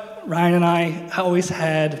up, Ryan and I always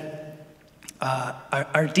had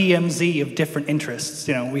our DMZ of different interests.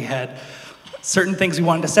 You know, we had certain things we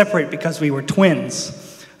wanted to separate because we were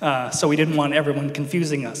twins. So we didn't want everyone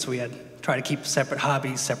confusing us. We had to try to keep separate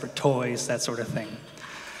hobbies, separate toys, that sort of thing.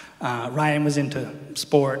 Ryan was into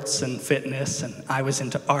sports and fitness, and I was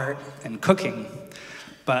into art and cooking.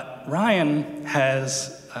 But Ryan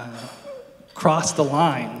has crossed the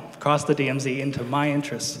line, crossed the DMZ into my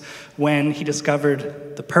interests when he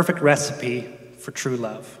discovered the perfect recipe for true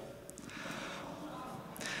love.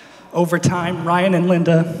 Over time, Ryan and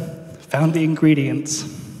Linda found the ingredients.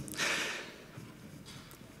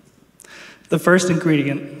 The first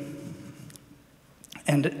ingredient,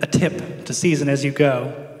 and a tip to season as you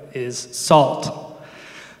go, is salt.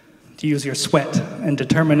 To use your sweat and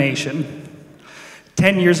determination.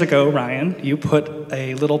 10 years ago, Ryan, you put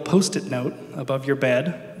a little Post-it note above your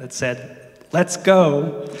bed that said, "Let's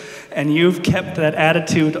go," and you've kept that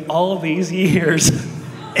attitude all these years.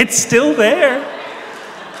 It's still there.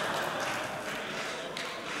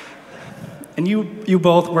 And you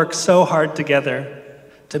both work so hard together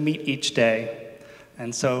to meet each day,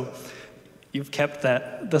 and so you've kept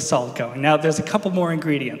the salt going. Now, there's a couple more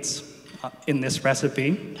ingredients in this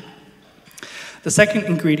recipe. The second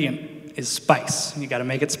ingredient is spice. You gotta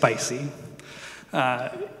make it spicy.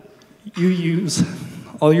 You use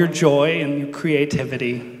all your joy and your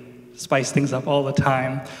creativity, spice things up all the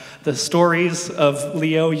time. The stories of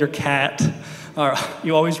Leo, your cat,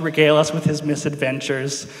 You always regale us with his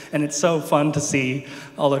misadventures, and it's so fun to see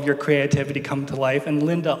all of your creativity come to life. And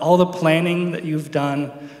Linda, all the planning that you've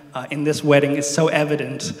done in this wedding is so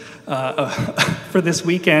evident for this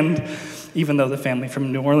weekend, even though the family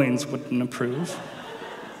from New Orleans wouldn't approve.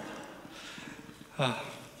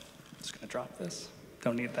 Just gonna drop this.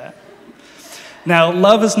 Don't need that. Now,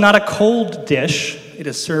 love is not a cold dish. It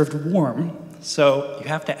is served warm, so you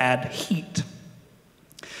have to add heat.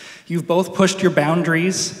 You've both pushed your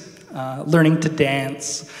boundaries, learning to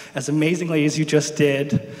dance as amazingly as you just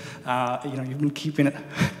did. You've been keeping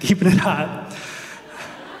it hot.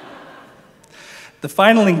 The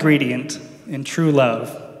final ingredient in true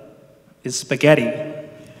love is spaghetti.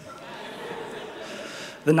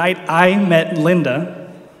 The night I met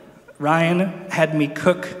Linda, Ryan had me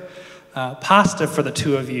cook pasta for the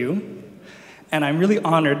two of you, and I'm really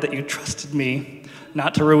honored that you trusted me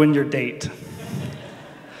not to ruin your date.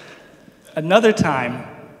 Another time,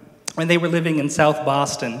 when they were living in South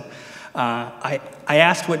Boston, I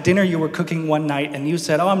asked what dinner you were cooking one night, and you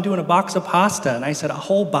said, "Oh, I'm doing a box of pasta." And I said, "A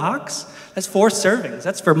whole box? That's 4 servings.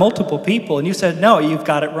 That's for multiple people." And you said, "No, you've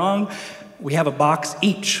got it wrong. We have a box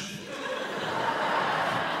each."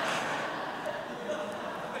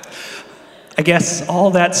 I guess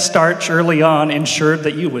all that starch early on ensured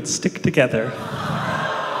that you would stick together.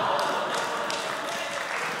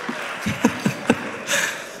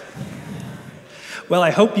 Well,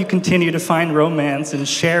 I hope you continue to find romance in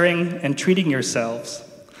sharing and treating yourselves.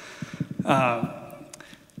 The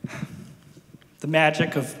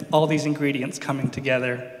magic of all these ingredients coming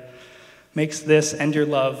together makes this and your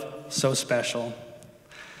love so special.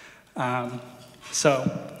 So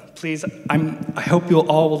please, I hope you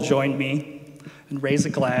all will join me and raise a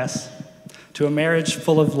glass to a marriage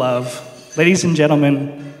full of love. Ladies and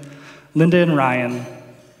gentlemen, Linda and Ryan,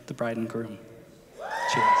 the bride and groom.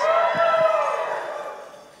 Cheers.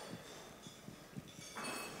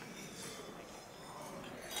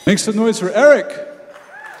 Make some noise for Erik.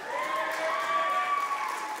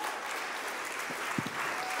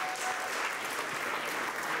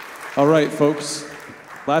 All right, folks.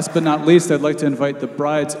 Last but not least, I'd like to invite the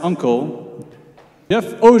bride's uncle,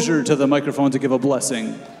 Jeff Ozier, to the microphone to give a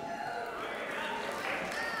blessing.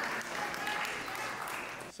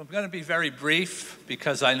 So I'm going to be very brief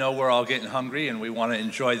because I know we're all getting hungry and we want to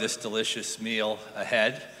enjoy this delicious meal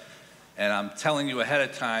ahead. And I'm telling you ahead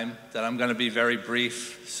of time that I'm going to be very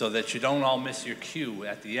brief so that you don't all miss your cue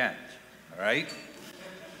at the end, all right?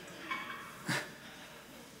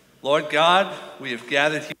 Lord God, we have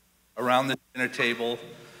gathered here around the dinner table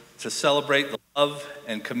to celebrate the love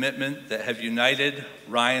and commitment that have united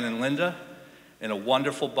Ryan and Linda in a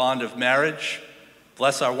wonderful bond of marriage.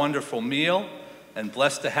 Bless our wonderful meal and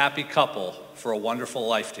bless the happy couple for a wonderful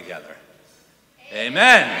life together.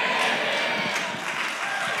 Amen.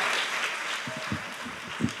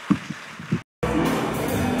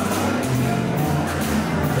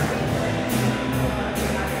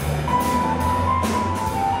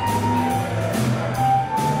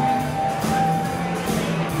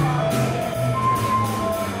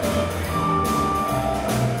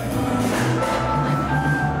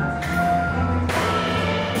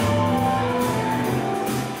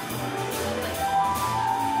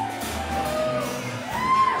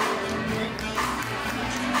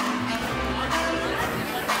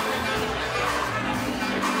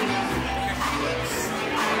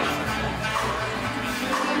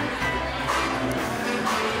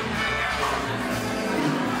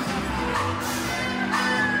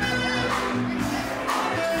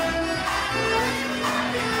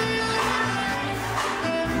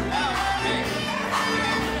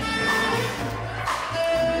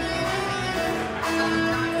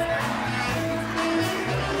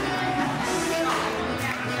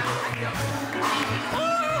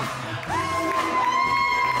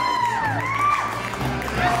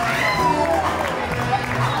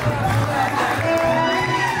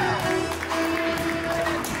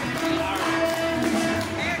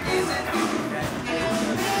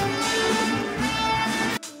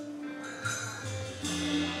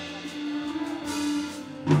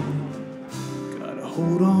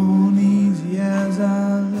 Hold on easy as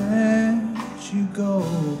I let you go.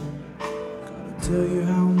 Gotta tell you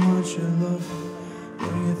how much I love you,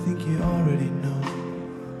 though you think you already know.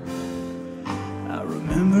 I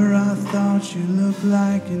remember I thought you looked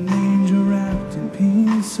like an angel wrapped in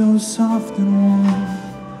pink, so soft and warm.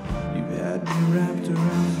 You've had me wrapped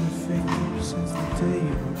around your finger since the day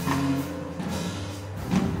you were born.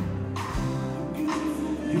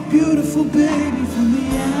 You're beautiful, baby, from the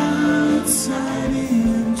outside in.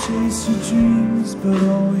 Chase your dreams, but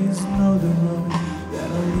always know the road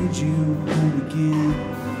that'll lead lead you home again.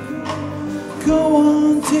 Go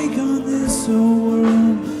on, take on this whole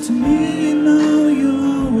world. To me, you know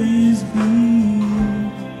you'll always be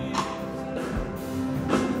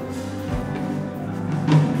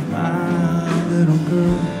my little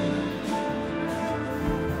girl.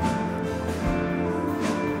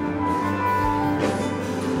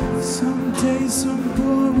 Someday some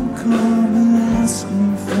boy will come and ask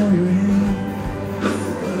me for your hand,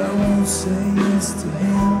 but I won't say yes to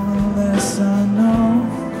him unless I know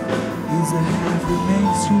he's the half that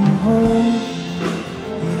makes you whole.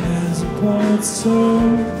 He has a poet's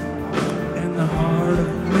soul and the heart of a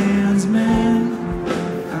man's man.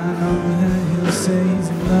 I know that he'll say he's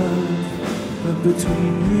in love, but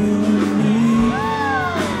between you and me,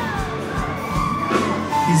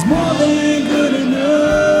 he's more than good enough.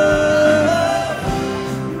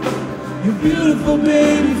 You're beautiful,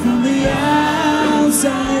 baby, from the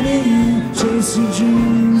outside in. Chase your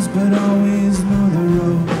dreams, but always know the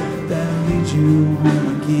road that'll lead you home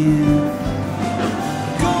again.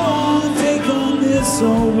 Go on, take on this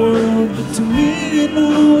whole world, but to me, you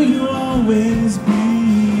know you'll always be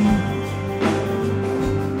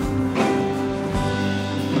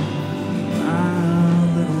my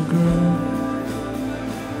little girl.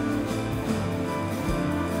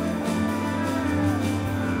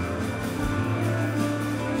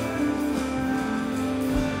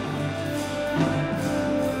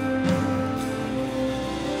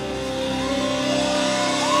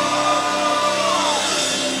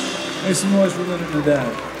 Make some noise for Lynn and her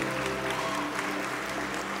dad.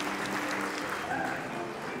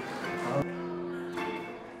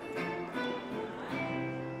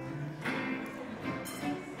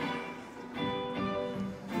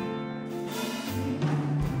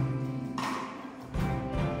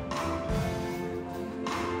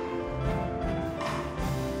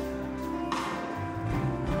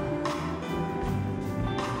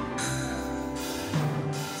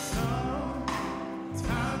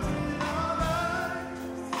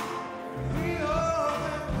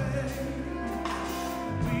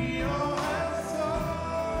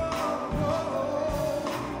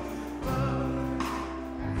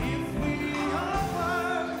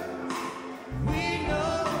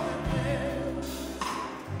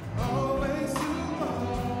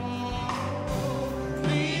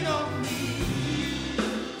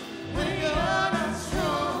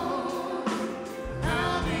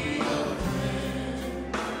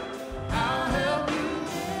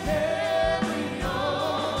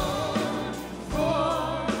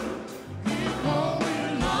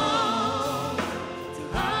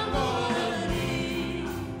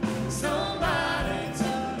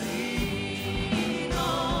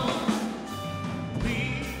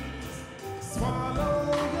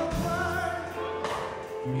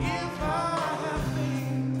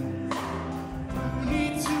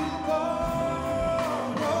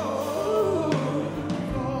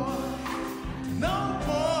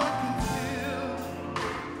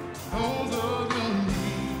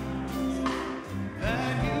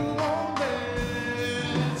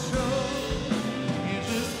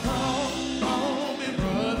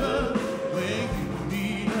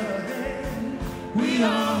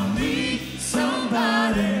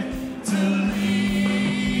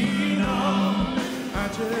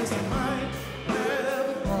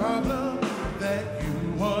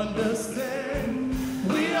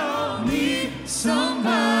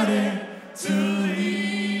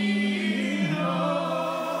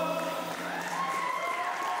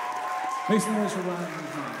 Make some noise for Ryan and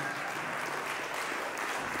Ginna.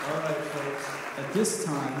 All right, folks. At this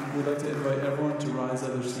time, we'd like to invite everyone to rise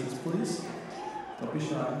out of their seats, please. Don't be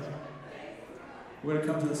shy. We're going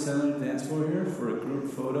to come to the center of the dance floor here for a group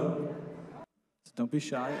photo. So don't be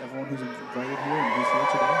shy. Everyone who's invited here and who's here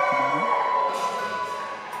today, come on up.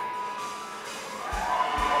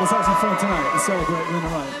 Let's have some fun tonight and celebrate Lynn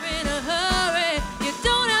and Ryan.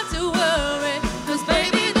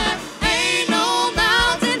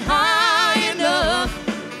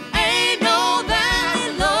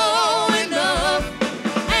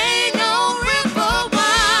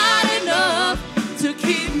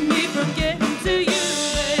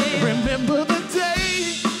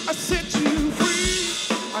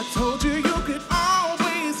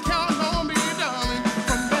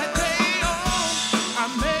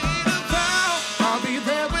 I'll be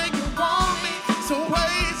there when you want.